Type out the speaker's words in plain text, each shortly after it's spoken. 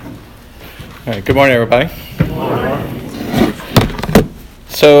All right, good morning, everybody.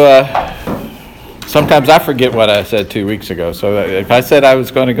 So sometimes I forget what I said 2 weeks ago. So if I said I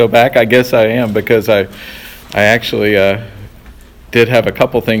was going to go back, I guess I am, because I actually did have a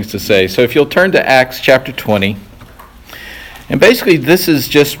couple things to say. So if you'll turn to Acts chapter 20. And basically this is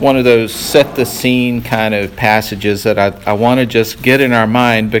just one of those set the scene kind of passages that I want to just get in our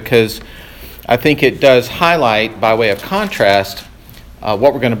mind, because I think it does highlight, by way of contrast,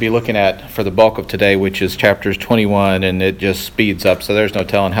 what we're going to be looking at for the bulk of today, which is chapters 21, and it just speeds up, so there's no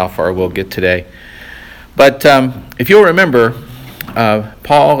telling how far we'll get today. But if you'll remember,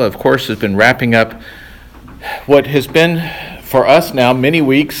 Paul, of course, has been wrapping up what has been for us now many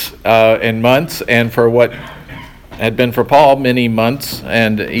weeks and months, and for what had been for Paul many months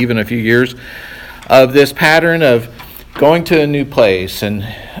and even a few years, of this pattern of going to a new place and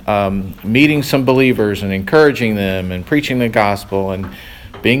meeting some believers and encouraging them and preaching the gospel and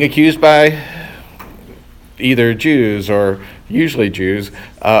being accused by either Jews, or usually Jews,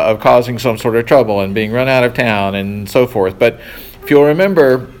 of causing some sort of trouble and being run out of town and so forth. But if you'll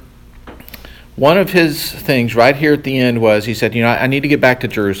remember, one of his things right here at the end was, he said, I need to get back to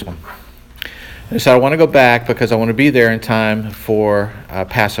Jerusalem. And he said, I want to go back because I want to be there in time for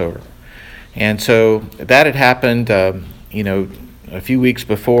Passover. And so that had happened, a few weeks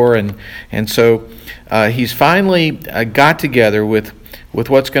before, and so he's finally got together with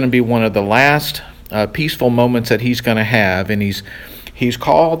what's going to be one of the last peaceful moments that he's going to have, and he's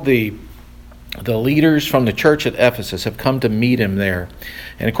called the leaders from the church at Ephesus have come to meet him there,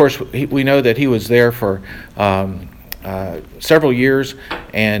 and of course we know that he was there for several years,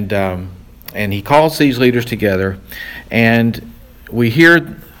 and he calls these leaders together, and we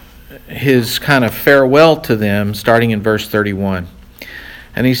hear his kind of farewell to them starting in verse 31.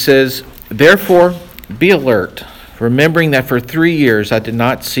 And he says, "Therefore be alert, remembering that for 3 years I did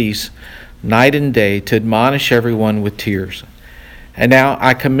not cease night and day to admonish everyone with tears. And now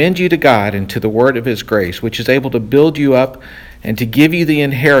I commend you to God and to the word of his grace, which is able to build you up and to give you the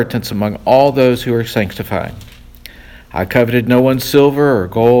inheritance among all those who are sanctified. I coveted no one's silver or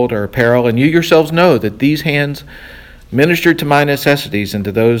gold or apparel, and you yourselves know that these hands ministered to my necessities and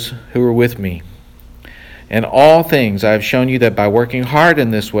to those who were with me. In all things I have shown you that by working hard in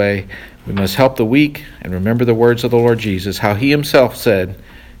this way, we must help the weak and remember the words of the Lord Jesus, how he himself said,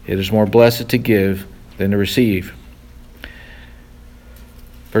 'It is more blessed to give than to receive.'"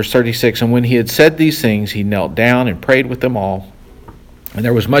 Verse 36, "And when he had said these things, he knelt down and prayed with them all. And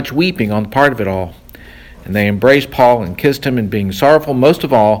there was much weeping on the part of it all. And they embraced Paul and kissed him, and being sorrowful most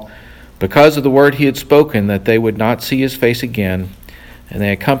of all, because of the word he had spoken, that they would not see his face again, and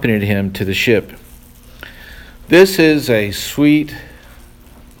they accompanied him to the ship." This is a sweet,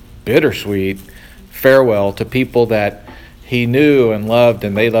 bittersweet farewell to people that he knew and loved,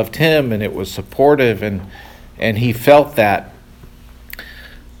 and they loved him, and it was supportive, and he felt that.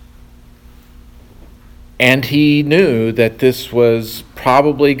 And he knew that this was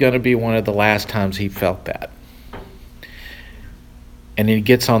probably going to be one of the last times he felt that. And he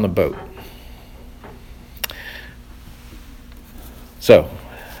gets on the boat. So,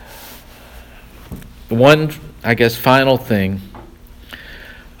 one, I guess, final thing.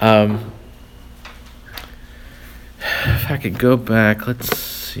 If I could go back, let's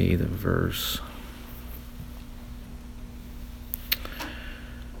see the verse.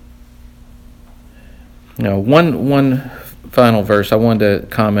 One final verse I wanted to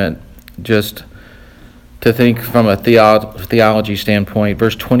comment, just to think from a theology standpoint.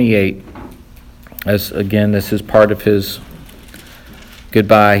 Verse 28, as again, this is part of his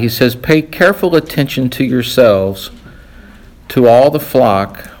goodbye. He says, "Pay careful attention to yourselves, to all the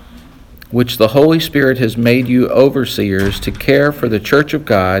flock, which the Holy Spirit has made you overseers to care for the church of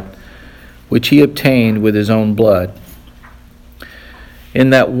God, which he obtained with his own blood." In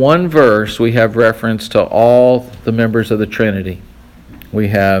that one verse, we have reference to all the members of the Trinity. We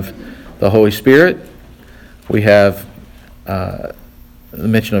have the Holy Spirit, we have the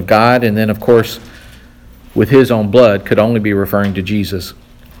mention of God, and then, of course, with his own blood could only be referring to Jesus.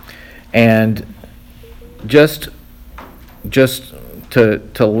 And just to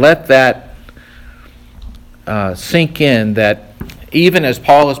let that sink in, that even as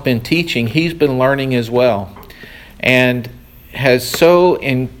Paul has been teaching, he's been learning as well, and has so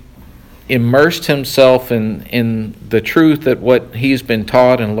immersed himself in the truth that what he's been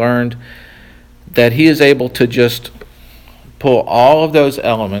taught and learned, that he is able to just pull all of those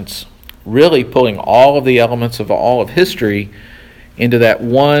elements, really pulling all of the elements of all of history into that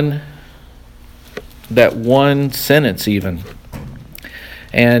one sentence even.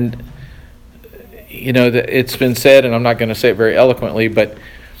 And it's been said, and I'm not going to say it very eloquently, but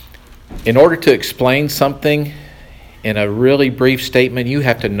in order to explain something in a really brief statement, you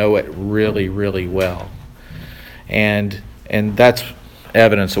have to know it really, really well. And that's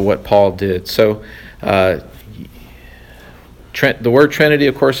evidence of what Paul did. So the word Trinity,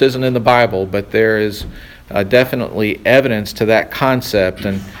 of course, isn't in the Bible, but there is definitely evidence to that concept.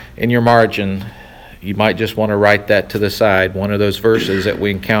 And in your margin, you might just want to write that to the side, one of those verses that we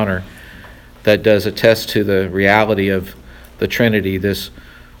encounter that does attest to the reality of the Trinity, this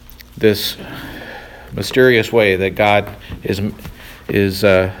mysterious way that God is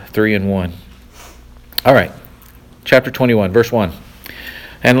 3 in 1. All right, chapter 21, verse 1.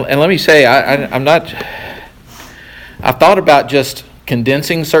 And let me say, I've thought about just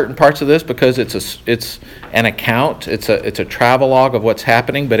condensing certain parts of this because it's an account, it's a travelogue of what's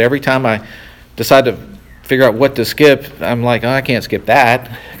happening. But every time I decide to figure out what to skip, I'm like, I can't skip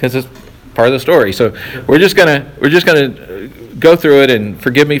that because it's part of the story. So we're just gonna go through it, and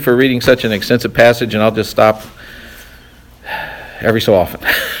forgive me for reading such an extensive passage, and I'll just stop every so often.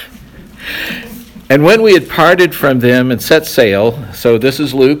 And when we had parted from them and set sail, so this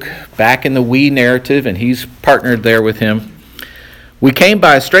is Luke back in the we narrative, and he's partnered there with him. We came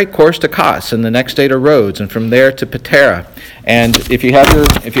by a straight course to Kos, and the next day to Rhodes, and from there to Patara. And if you have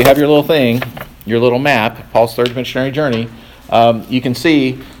your little thing, your little map, Paul's third missionary journey, you can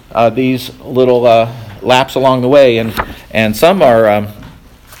see these little laps along the way, and some are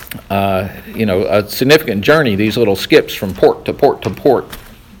a significant journey. These little skips from port to port to port.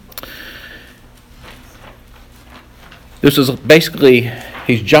 This is basically,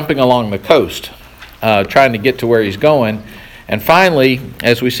 he's jumping along the coast, trying to get to where he's going. And finally,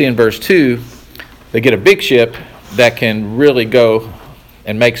 as we see in verse 2, they get a big ship that can really go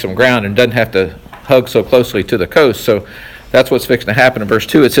and make some ground and doesn't have to hug so closely to the coast. So that's what's fixing to happen in verse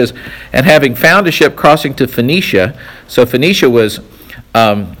 2. It says, and having found a ship crossing to Phoenicia, so Phoenicia was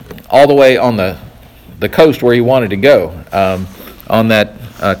all the way on the coast where he wanted to go, on that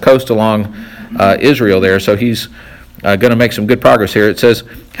coast along Israel there. So he's going to make some good progress here. It says,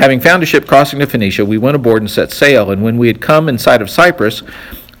 having found a ship crossing to Phoenicia, we went aboard and set sail. And when we had come in sight of Cyprus,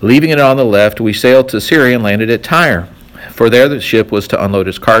 leaving it on the left, we sailed to Syria and landed at Tyre, for there the ship was to unload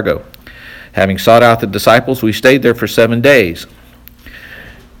its cargo. Having sought out the disciples, we stayed there for 7 days.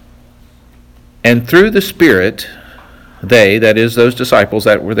 And through the Spirit, they, that is, those disciples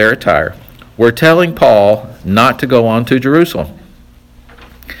that were there at Tyre, were telling Paul not to go on to Jerusalem.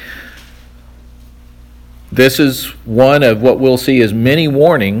 This is one of what we'll see as many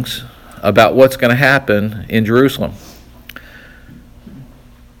warnings about what's going to happen in Jerusalem.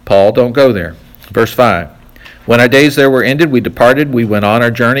 Paul, don't go there. Verse 5. When our days there were ended, we departed, we went on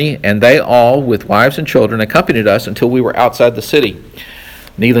our journey, and they all, with wives and children, accompanied us until we were outside the city.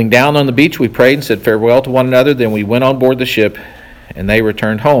 Kneeling down on the beach, we prayed and said farewell to one another. Then we went on board the ship, and they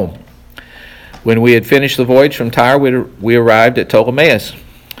returned home. When we had finished the voyage from Tyre, we arrived at Ptolemais.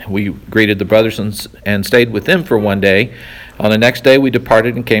 We greeted the brothers and stayed with them for 1 day. On the next day, we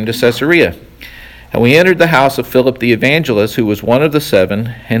departed and came to Caesarea. And we entered the house of Philip the evangelist, who was one of the 7,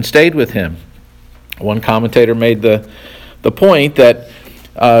 and stayed with him. One commentator made the point that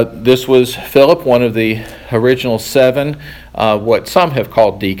this was Philip, one of the original 7, what some have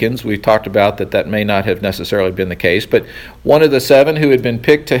called deacons. We've talked about that may not have necessarily been the case, but one of the 7 who had been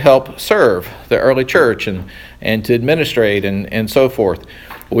picked to help serve the early church and to administrate and so forth.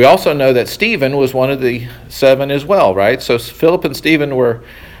 We also know that Stephen was one of the 7 as well, right? So Philip and Stephen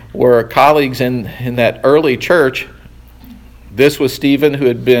were colleagues in that early church. This was Stephen who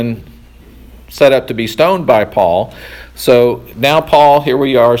had been set up to be stoned by Paul. So now Paul, here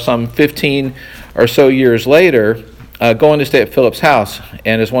we are some 15 or so years later, going to stay at Philip's house.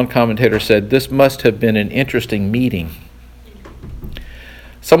 And as one commentator said, this must have been an interesting meeting.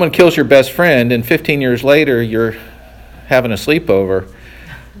 Someone kills your best friend, and 15 years later you're having a sleepover.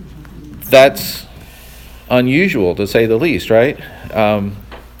 That's unusual, to say the least, right?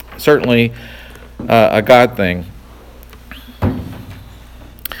 Certainly a God thing.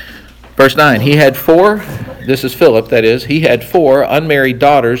 Verse 9, he had 4, this is Philip, that is, he had 4 unmarried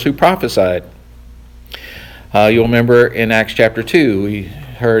daughters who prophesied. You'll remember in Acts chapter 2, we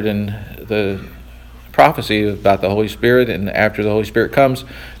heard in the prophecy about the Holy Spirit, and after the Holy Spirit comes,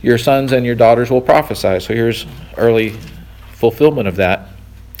 your sons and your daughters will prophesy. So here's early fulfillment of that.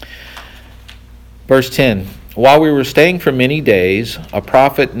 Verse 10, while we were staying for many days, a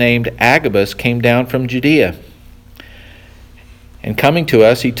prophet named Agabus came down from Judea. And coming to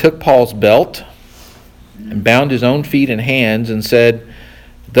us, he took Paul's belt and bound his own feet and hands and said,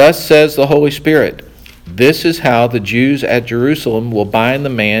 thus says the Holy Spirit, this is how the Jews at Jerusalem will bind the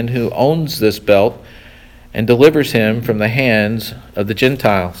man who owns this belt and delivers him from the hands of the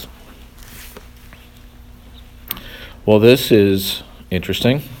Gentiles. Well, this is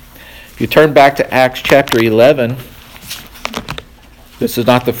interesting. If you turn back to Acts chapter 11, this is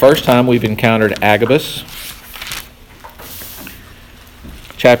not the first time we've encountered Agabus.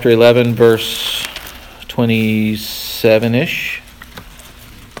 Chapter 11, verse 27-ish.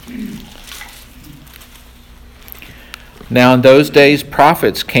 Now in those days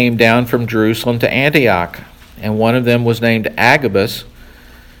prophets came down from Jerusalem to Antioch, and one of them was named Agabus.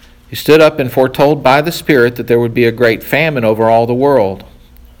 He stood up and foretold by the Spirit that there would be a great famine over all the world.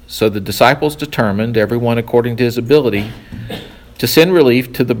 So the disciples determined, everyone according to his ability, to send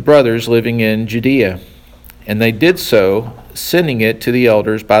relief to the brothers living in Judea. And they did so, sending it to the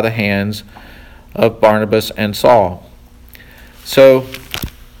elders by the hands of Barnabas and Saul. So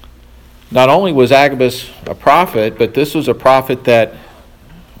not only was Agabus a prophet, but this was a prophet that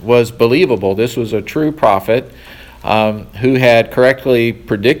was believable. This was a true prophet who had correctly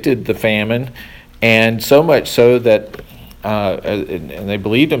predicted the famine, and so much so that, and they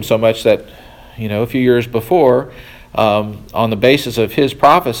believed him so much that, a few years before, on the basis of his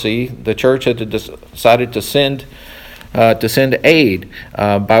prophecy, the church had decided to send aid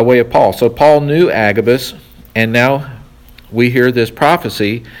by way of Paul. So Paul knew Agabus, and now we hear this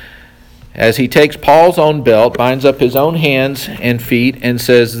prophecy as he takes Paul's own belt, binds up his own hands and feet, and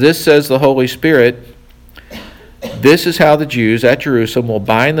says, "This says the Holy Spirit, this is how the Jews at Jerusalem will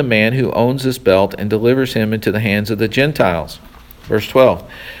bind the man who owns this belt and delivers him into the hands of the Gentiles." Verse 12.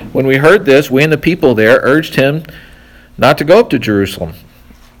 When we heard this, we and the people there urged him not to go up to Jerusalem.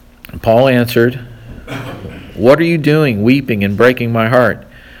 And Paul answered, "What are you doing, weeping and breaking my heart?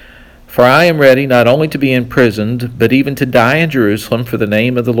 For I am ready not only to be imprisoned, but even to die in Jerusalem for the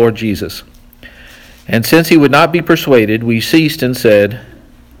name of the Lord Jesus." And since he would not be persuaded, we ceased and said,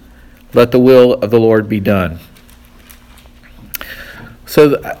 "Let the will of the Lord be done." So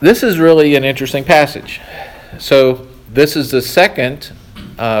this is really an interesting passage. So this is the second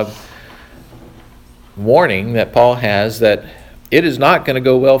warning that Paul has, that it is not going to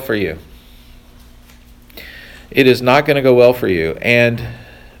go well for you. It is not going to go well for you. And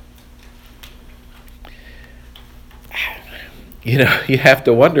you have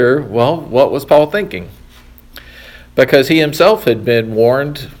to wonder, well, what was Paul thinking? Because he himself had been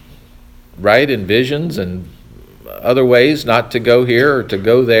warned, right, in visions and other ways not to go here or to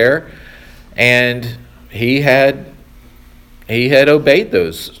go there, and he had obeyed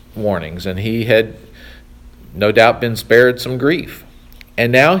those warnings, and he had no doubt been spared some grief.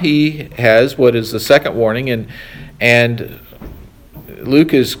 And now he has what is the second warning, and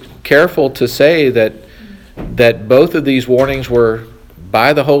Luke is careful to say that both of these warnings were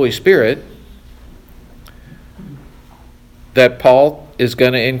by the Holy Spirit, that Paul is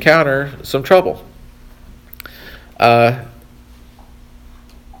going to encounter some trouble. And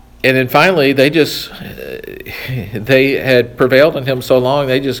then finally, they had prevailed on him so long,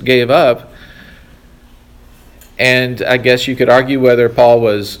 they just gave up. And I guess you could argue whether Paul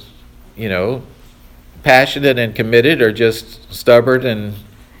was, passionate and committed, or just stubborn and,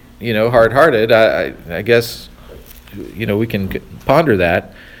 hard-hearted. I guess, we can ponder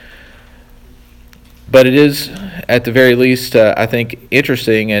that. But it is, at the very least, I think,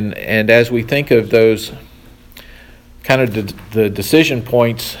 interesting. And as we think of those kind of the decision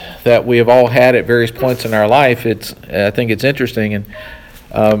points that we have all had at various points in our life, I think it's interesting. And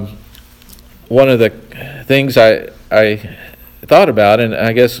one of the things I thought about, and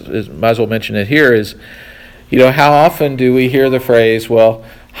I guess might as well mention it here, is, how often do we hear the phrase, well,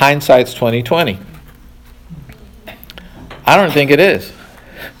 hindsight's 20/20? I don't think it is.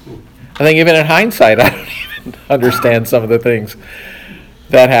 I think even in hindsight, I don't even understand some of the things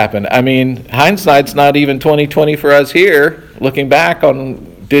that happened. I mean, hindsight's not even 20/20 for us here, looking back on,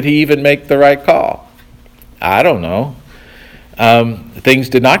 did he even make the right call? I don't know. Things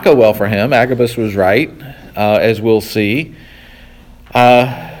did not go well for him. Agabus was right, as we'll see.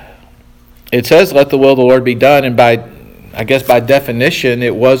 It says, "Let the will of the Lord be done," and by definition,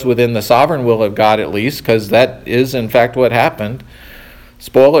 it was within the sovereign will of God, at least, because that is, in fact, what happened.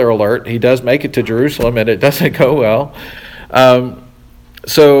 Spoiler alert, he does make it to Jerusalem, and it doesn't go well.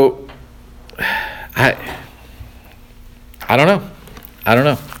 So, I don't know.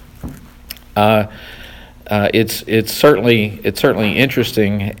 It's certainly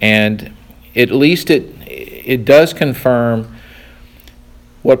interesting, and at least it does confirm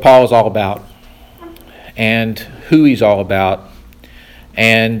what Paul is all about, and who he's all about,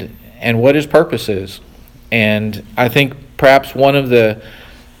 and what his purpose is. And I think perhaps one of the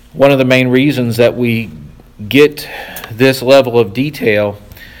main reasons that we get this level of detail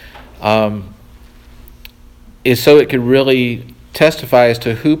is so it could really testify as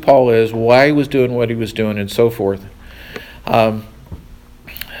to who Paul is, why he was doing what he was doing, and so forth.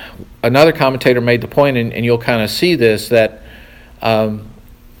 Another commentator made the point, and you'll kind of see this, that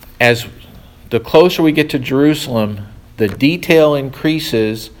as the closer we get to Jerusalem, the detail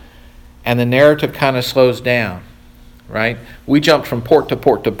increases and the narrative kind of slows down, right? We jumped from port to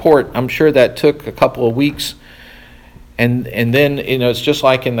port to port. I'm sure that took a couple of weeks. And then, it's just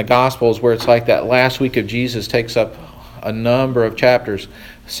like in the Gospels where it's like that last week of Jesus takes up a number of chapters.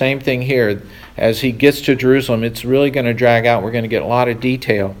 Same thing here. As he gets to Jerusalem, it's really going to drag out. We're going to get a lot of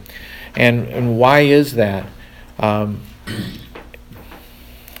detail. And why is that? I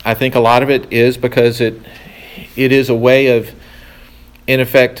think a lot of it is because it is a way of, in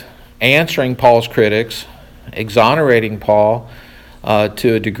effect, answering Paul's critics, exonerating Paul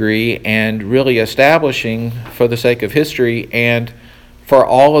to a degree, and really establishing, for the sake of history and for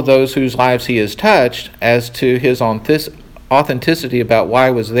all of those whose lives he has touched, as to his authenticity about why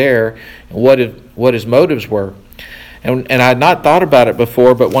he was there and what his motives were. And I had not thought about it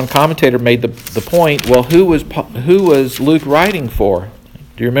before, but one commentator made the point, well, who was Luke writing for?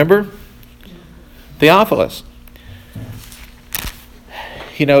 Do you remember? Theophilus.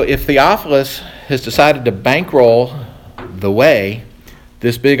 If Theophilus has decided to bankroll the way,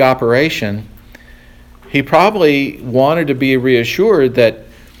 this big operation, he probably wanted to be reassured that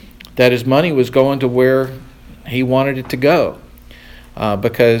his money was going to where he wanted it to go.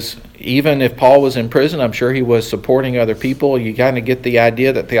 Because even if Paul was in prison, I'm sure he was supporting other people. You kind of get the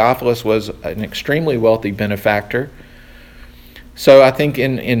idea that Theophilus was an extremely wealthy benefactor. So I think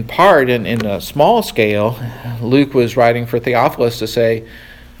in part, in a small scale, Luke was writing for Theophilus to say,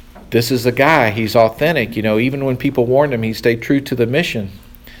 this is the guy, he's authentic. Even when people warned him, he stayed true to the mission.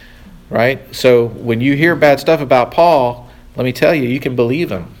 Right? So when you hear bad stuff about Paul, let me tell you, you can believe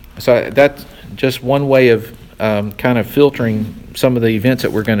him. So that's just one way of kind of filtering some of the events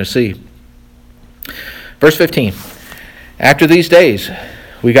that we're going to see. Verse 15. After these days,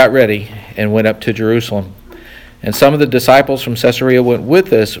 we got ready and went up to Jerusalem. And some of the disciples from Caesarea went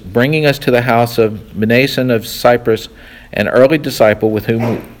with us, bringing us to the house of Mnason of Cyprus, an early disciple with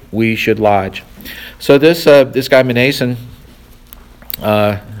whom we should lodge. So this guy Mnason,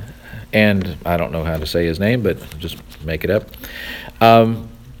 and I don't know how to say his name, but just make it up.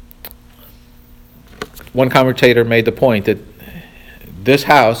 One commentator made the point that this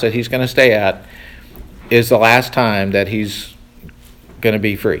house that he's going to stay at is the last time that he's going to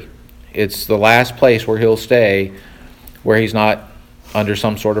be free. It's the last place where he'll stay where he's not under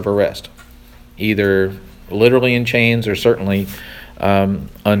some sort of arrest, either literally in chains or certainly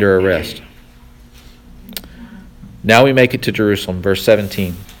under arrest. Now we make it to Jerusalem, verse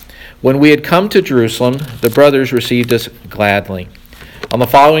 17. When we had come to Jerusalem, the brothers received us gladly. On the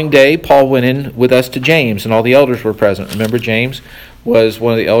following day, Paul went in with us to James, and all the elders were present. Remember, James was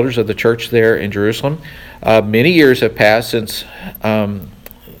one of the elders of the church there in Jerusalem. Many years have passed since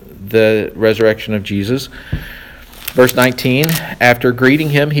the resurrection of Jesus. Verse 19, after greeting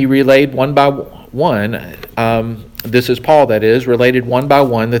him, he relayed one by one, this is Paul, that is, related one by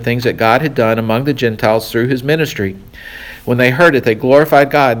one the things that God had done among the Gentiles through his ministry. When they heard it, they glorified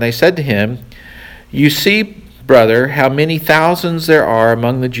God, and they said to him, you see, brother, how many thousands there are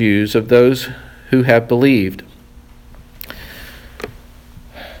among the Jews of those who have believed.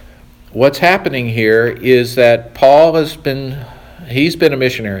 What's happening here is that Paul he's been a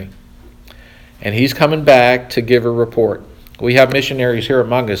missionary, and he's coming back to give a report. We have missionaries here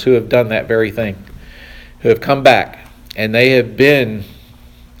among us who have done that very thing, who have come back, and they have been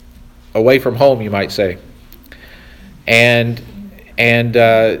away from home, you might say. And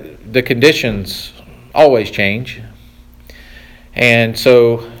the conditions always change. And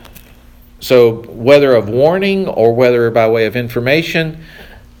so whether of warning or whether by way of information,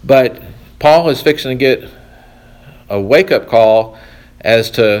 but Paul is fixing to get a wake-up call as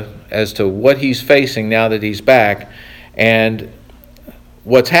to what he's facing now that he's back. And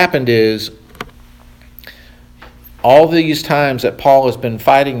what's happened is all these times that Paul has been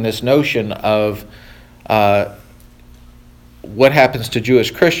fighting this notion of what happens to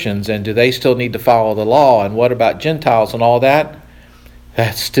Jewish Christians, and do they still need to follow the law, and what about Gentiles and all that,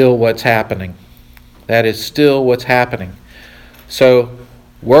 that's still what's happening. That is still what's happening. So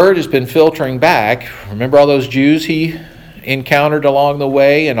word has been filtering back. Remember all those Jews he encountered along the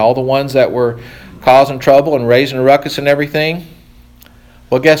way, and all the ones that were causing trouble and raising a ruckus and everything?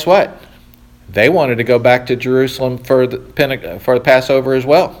 Well, guess what? They wanted to go back to Jerusalem for the Passover as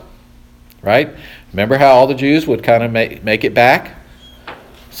well, right? Remember how all the Jews would kind of make it back?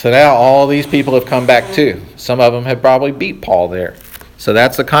 So now all these people have come back too. Some of them have probably beat Paul there. So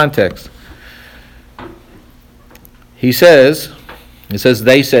that's the context. It says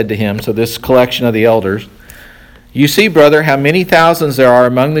they said to him, so this collection of the elders, You see, brother, how many thousands there are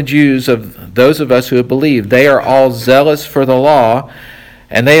among the Jews of those of us who have believed. They are all zealous for the law,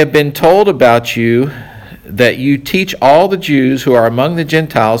 and they have been told about you that you teach all the Jews who are among the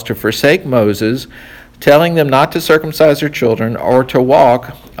Gentiles to forsake Moses, telling them not to circumcise their children or to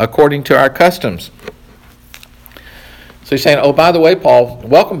walk according to our customs. So he's saying, oh, by the way, Paul,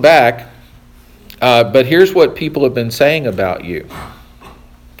 welcome back, but here's what people have been saying about you.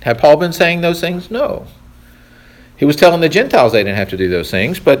 Had Paul been saying those things? No. He was telling the Gentiles they didn't have to do those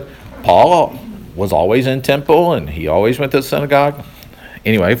things, but Paul was always in temple and he always went to the synagogue.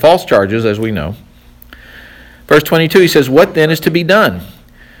 Anyway, false charges, as we know. Verse 22, he says, what then is to be done?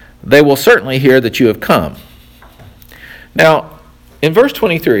 They will certainly hear that you have come. Now, in verse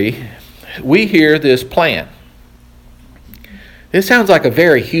 23, we hear this plan. This sounds like a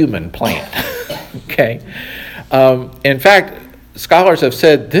very human plan. Okay? In fact, scholars have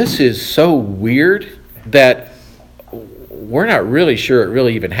said this is so weird that we're not really sure it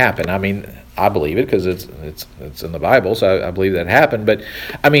really even happened. I mean, I believe it because it's in the Bible, so I believe that happened. But,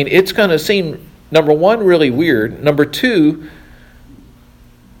 I mean, it's going to seem, number one, really weird. Number two,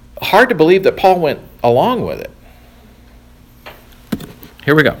 hard to believe that Paul went along with it.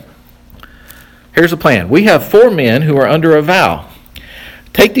 Here we go. Here's the plan. We have 4 men who are under a vow.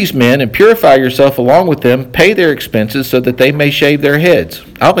 Take these men and purify yourself along with them, pay their expenses so that they may shave their heads.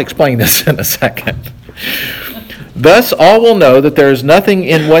 I'll explain this in a second. Thus all will know that there is nothing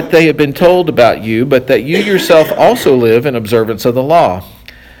in what they have been told about you, but that you yourself also live in observance of the law.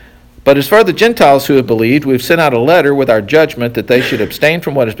 But as for the Gentiles who have believed, we've sent out a letter with our judgment that they should abstain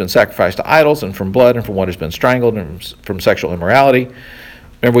from what has been sacrificed to idols, and from blood, and from what has been strangled, and from sexual immorality.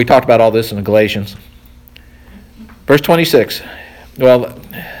 Remember, we talked about all this in the Galatians. Verse 26. Well,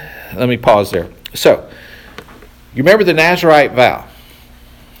 let me pause there. So, you remember the Nazirite vow?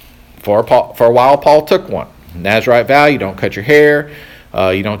 For a while, Paul took one. Nazirite vow, you don't cut your hair,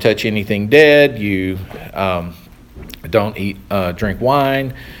 you don't touch anything dead, you don't drink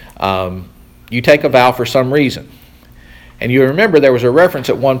wine. You take a vow for some reason. And you remember there was a reference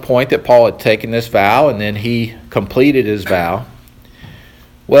at one point that Paul had taken this vow and then he completed his vow.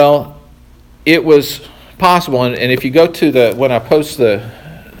 Well, it was possible, and if you go to when I post the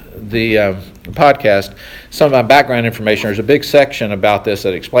podcast, some of my background information, there's a big section about this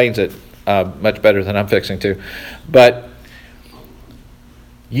that explains it much better than I'm fixing to. But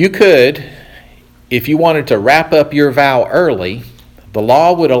you could, if you wanted to wrap up your vow early, the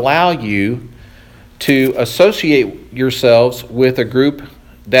law would allow you to associate yourselves with a group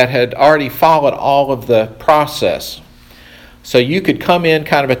that had already followed all of the process. So you could come in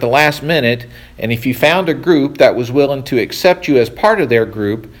kind of at the last minute, and if you found a group that was willing to accept you as part of their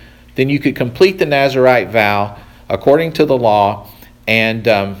group, then you could complete the Nazirite vow according to the law, and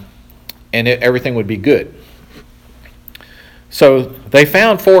everything would be good. So they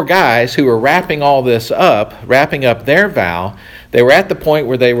found 4 guys who were wrapping all this up, wrapping up their vow. They were at the point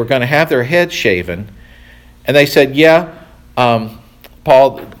where they were going to have their heads shaven, and they said,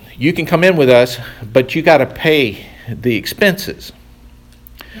 Paul, you can come in with us, but you got to pay the expenses.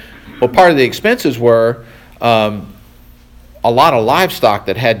 Well, part of the expenses were a lot of livestock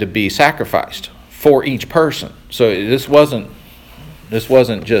that had to be sacrificed for each person. So this wasn't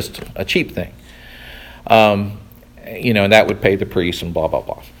just a cheap thing. And that would pay the priests and blah, blah,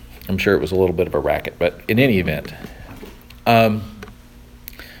 blah. I'm sure it was a little bit of a racket, but in any event.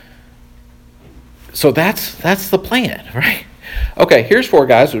 So that's the plan, right? Okay, here's 4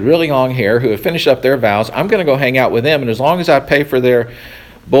 guys with really long hair who have finished up their vows. I'm going to go hang out with them, and as long as I pay for their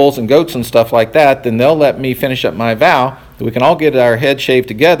bulls and goats and stuff like that, then they'll let me finish up my vow. We can all get our heads shaved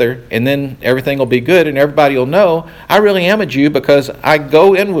together, and then everything will be good, and everybody will know I really am a Jew because I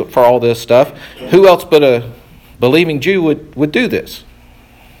go in for all this stuff. Who else but a believing Jew would do this?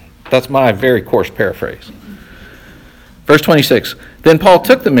 That's my very coarse paraphrase. Verse 26, Then Paul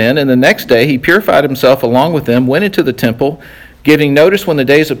took the men, and the next day he purified himself along with them, went into the temple, giving notice when the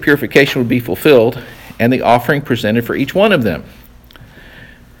days of purification would be fulfilled, and the offering presented for each one of them.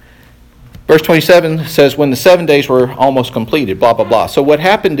 Verse 27 says, when the 7 days were almost completed, blah, blah, blah. So what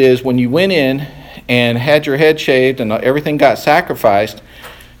happened is when you went in and had your head shaved and everything got sacrificed,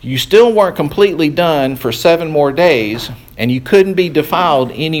 you still weren't completely done for 7 more days, and you couldn't be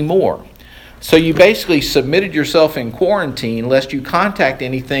defiled anymore. So you basically submitted yourself in quarantine lest you contact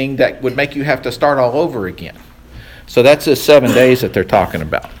anything that would make you have to start all over again. So that's the 7 days that they're talking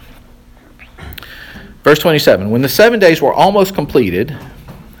about. Verse 27, when the 7 days were almost completed,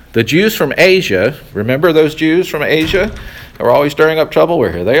 the Jews from Asia, remember those Jews from Asia that were always stirring up trouble?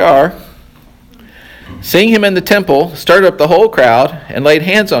 Well, here they are. Seeing him in the temple, stirred up the whole crowd and laid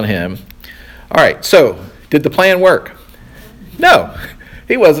hands on him. All right, so Did the plan work? No.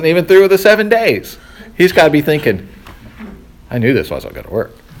 He wasn't even through with the 7 days. He's got to be thinking, I knew this wasn't going to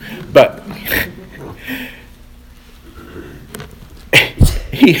work. But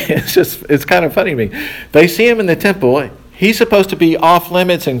it's kind of funny to me. They see him in the temple. He's supposed to be off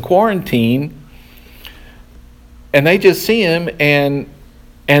limits in quarantine. And they just see him and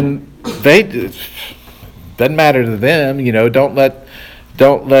they, doesn't matter to them, don't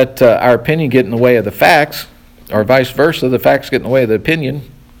let our opinion get in the way of the facts, or vice versa, the facts get in the way of the opinion.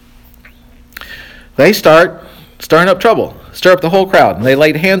 They start stirring up trouble, stir up the whole crowd, and they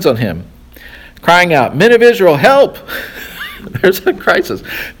laid hands on him, crying out, "Men of Israel, help!" There's a crisis.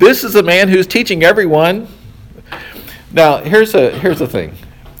 This is a man who's teaching everyone. Now, here's the thing.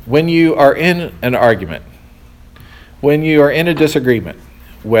 When you are in an argument, when you are in a disagreement,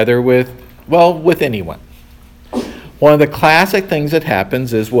 whether with anyone, one of the classic things that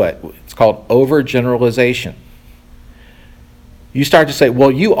happens is what? It's called overgeneralization. You start to say,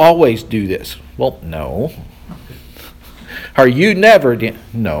 well, you always do this. Well, no. Or you never did.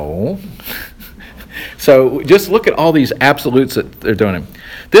 No. So just look at all these absolutes that they're doing.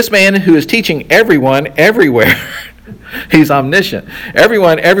 This man who is teaching everyone everywhere, he's omniscient,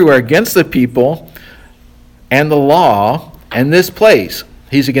 everyone everywhere against the people and the law and this place.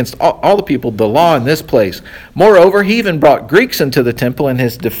 He's against all the people, the law in this place. Moreover, he even brought Greeks into the temple and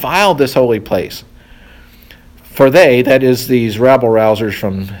has defiled this holy place. For they, that is these rabble-rousers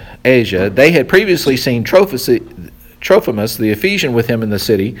from Asia, they had previously seen Trophimus, the Ephesian, with him in the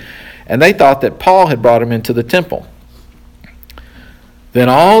city, and they thought that Paul had brought him into the temple. Then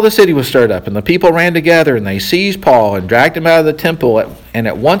all the city was stirred up, and the people ran together, and they seized Paul and dragged him out of the temple, and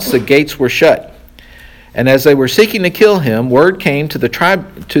at once the gates were shut. And as they were seeking to kill him, word came to the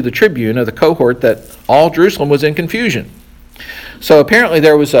tribune of the cohort that all Jerusalem was in confusion. So apparently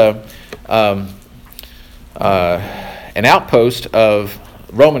there was an outpost of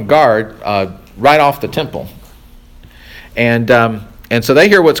Roman guard right off the temple, and so they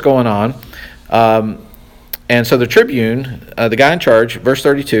hear what's going on. And so the tribune, the guy in charge, verse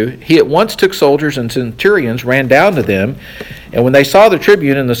 32, he at once took soldiers and centurions, ran down to them, and when they saw the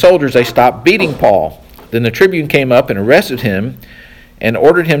tribune and the soldiers, they stopped beating Paul. Then the tribune came up and arrested him and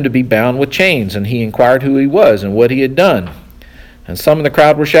ordered him to be bound with chains, and he inquired who he was and what he had done. And some in the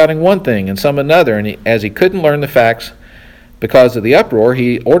crowd were shouting one thing and some another, and as he couldn't learn the facts because of the uproar,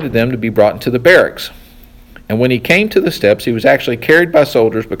 he ordered them to be brought into the barracks. And when he came to the steps, he was actually carried by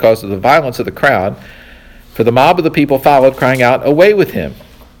soldiers because of the violence of the crowd, for the mob of the people followed, crying out, "Away with him!"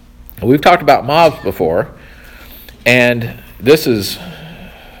 And we've talked about mobs before, and this is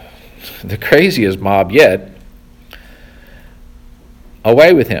the craziest mob yet.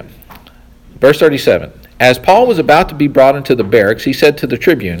 Away with him. Verse 37. As Paul was about to be brought into the barracks, he said to the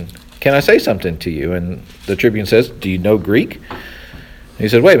tribune, "Can I say something to you?" And the tribune says, "Do you know Greek?" And he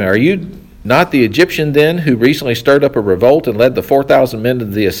said, "Wait a minute, are you not the Egyptian then who recently stirred up a revolt and led the 4,000 men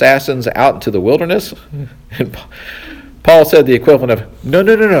of the assassins out into the wilderness?" And Paul said the equivalent of, No,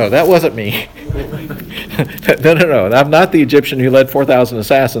 that wasn't me. No, I'm not the Egyptian who led 4,000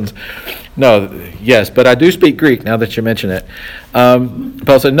 assassins. No, yes, but I do speak Greek now that you mention it.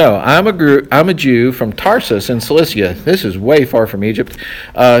 Paul said, "No, I'm a Jew from Tarsus in Cilicia." This is way far from Egypt.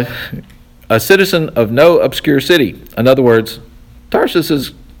 A citizen of no obscure city. In other words, Tarsus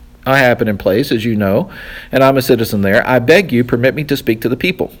is I happen in place, as you know, and I'm a citizen there. I beg you, permit me to speak to the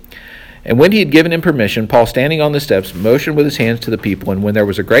people. And when he had given him permission, Paul, standing on the steps, motioned with his hands to the people, and when there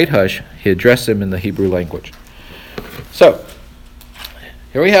was a great hush, he addressed them in the Hebrew language. So,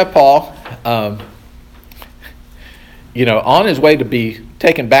 here we have Paul, on his way to be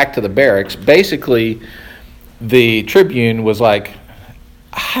taken back to the barracks. Basically, the tribune was like,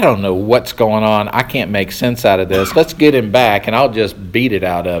 "I don't know what's going on. I can't make sense out of this. Let's get him back, and I'll just beat it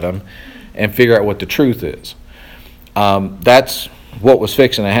out of him and figure out what the truth is." That's what was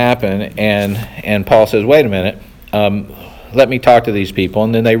fixing to happen, and Paul says, "Wait a minute, let me talk to these people."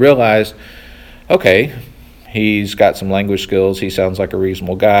 And then they realized, okay, he's got some language skills. He sounds like a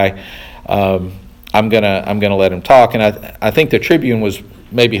reasonable guy. I'm gonna let him talk. And I think the tribune was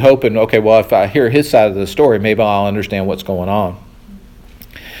maybe hoping, okay, well, if I hear his side of the story, maybe I'll understand what's going on.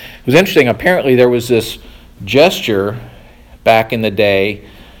 It was interesting. Apparently, there was this gesture back in the day,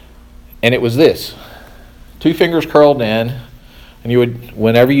 and it was this: 2 fingers curled in. And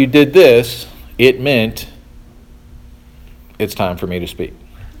whenever you did this, it meant it's time for me to speak.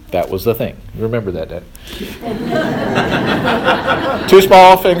 That was the thing. You remember that, Dad? 2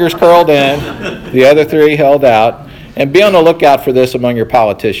 small fingers curled in, the other 3 held out. And be on the lookout for this among your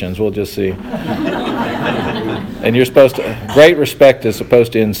politicians. We'll just see. And great respect is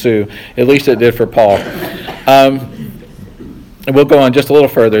supposed to ensue. At least it did for Paul. And we'll go on just a little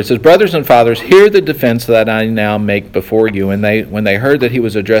further. It says, "Brothers and fathers, hear the defense that I now make before you." And when they heard that he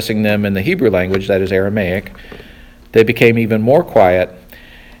was addressing them in the Hebrew language, that is Aramaic, they became even more quiet.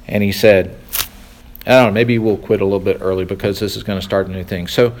 And he said, I don't know, maybe we'll quit a little bit early because this is going to start a new thing.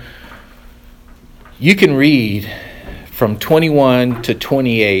 So you can read from 21 to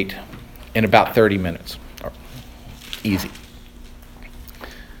 28 in about 30 minutes. Easy.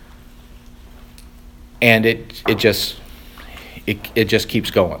 And it just keeps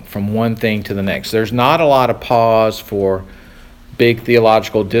going from one thing to the next. There's not a lot of pause for big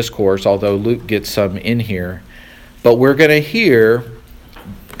theological discourse, although Luke gets some in here. But we're going to hear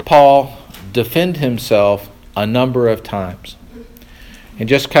Paul defend himself a number of times. And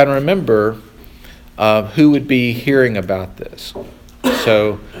just kind of remember who would be hearing about this.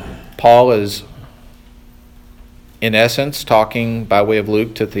 So Paul is, in essence, talking by way of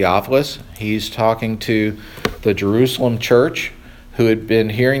Luke to Theophilus. He's talking to the Jerusalem church who had been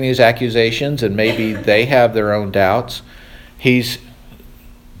hearing these accusations, and maybe they have their own doubts. He's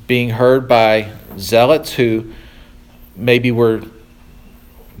being heard by zealots who maybe were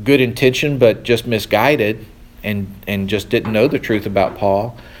good intentioned but just misguided and just didn't know the truth about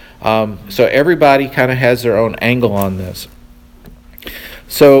Paul. So everybody kind of has their own angle on this.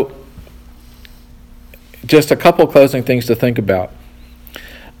 So just a couple closing things to think about.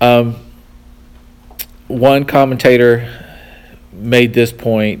 One commentator made this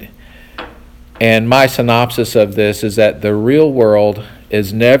point, and my synopsis of this is that the real world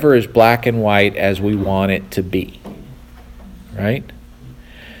is never as black and white as we want it to be. Right?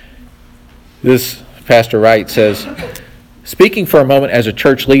 This Pastor Wright says, "Speaking for a moment as a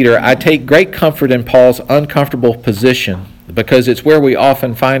church leader, I take great comfort in Paul's uncomfortable position because it's where we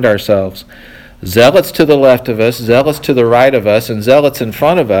often find ourselves. Zealots to the left of us, zealots to the right of us, and zealots in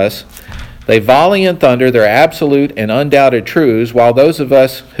front of us. They volley and thunder their absolute and undoubted truths, while those of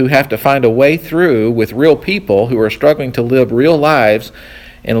us who have to find a way through with real people who are struggling to live real lives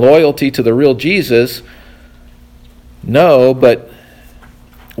in loyalty to the real Jesus know, but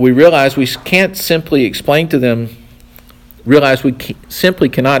we realize we can't simply explain to them, simply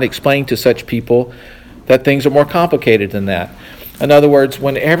cannot explain to such people that things are more complicated than that." In other words,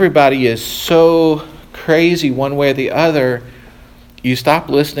 when everybody is so crazy one way or the other, you stop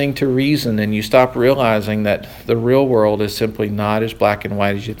listening to reason and you stop realizing that the real world is simply not as black and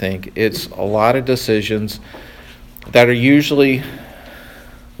white as you think. It's a lot of decisions that are usually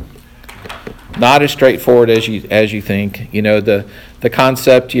not as straightforward as you think. You know, the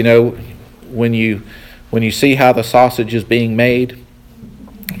concept, you know, when you see how the sausage is being made.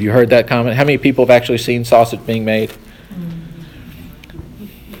 You heard that comment? How many people have actually seen sausage being made?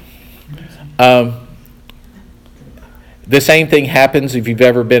 The same thing happens if you've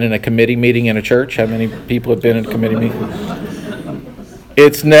ever been in a committee meeting in a church. How many people have been in a committee meeting?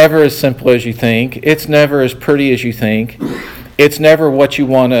 It's never as simple as you think. It's never as pretty as you think. It's never what you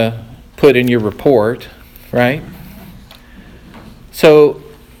want to put in your report, right? So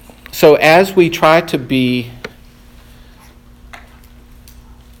as we try to be,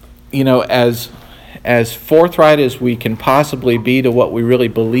 you know, as forthright as we can possibly be to what we really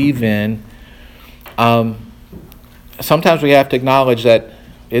believe in, sometimes we have to acknowledge that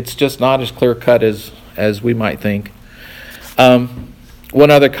it's just not as clear-cut as we might think. One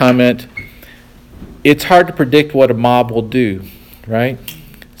other comment, it's hard to predict what a mob will do, right?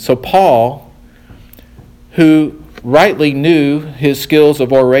 So Paul, who rightly knew his skills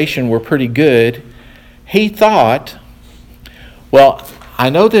of oration were pretty good, he thought, well, I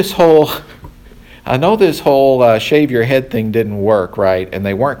know this whole shave your head thing didn't work, right? And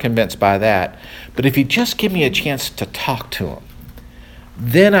they weren't convinced by that. But if you just give me a chance to talk to them,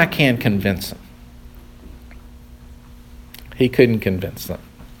 then I can convince them. He couldn't convince them.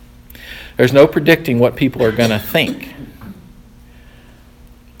 There's no predicting what people are going to think.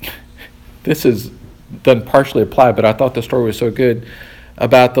 This doesn't partially apply, but I thought the story was so good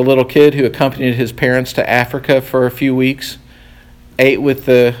about the little kid who accompanied his parents to Africa for a few weeks, ate with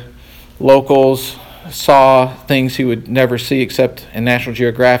the locals, saw things he would never see except in National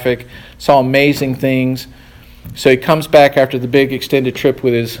Geographic, saw amazing things. So he comes back after the big extended trip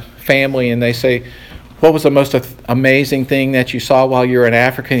with his family, and they say, "What was the most amazing thing that you saw while you were in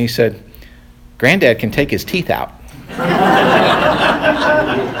Africa?" And he said, "Granddad can take his teeth out."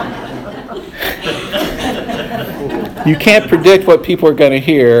 You can't predict what people are going to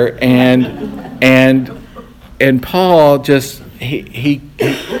hear, and Paul just he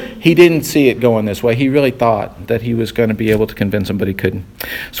didn't see it going this way. He really thought that he was going to be able to convince them, but he couldn't.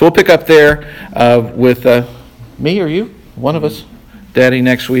 So we'll pick up there with me or you, one of us, Daddy,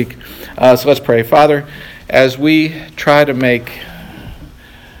 next week. So let's pray. Father, as we try to make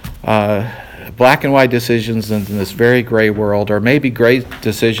black and white decisions in this very gray world, or maybe gray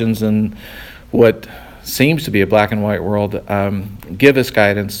decisions in what seems to be a black and white world, give us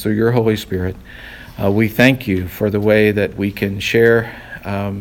guidance through your Holy Spirit. We thank you for the way that we can share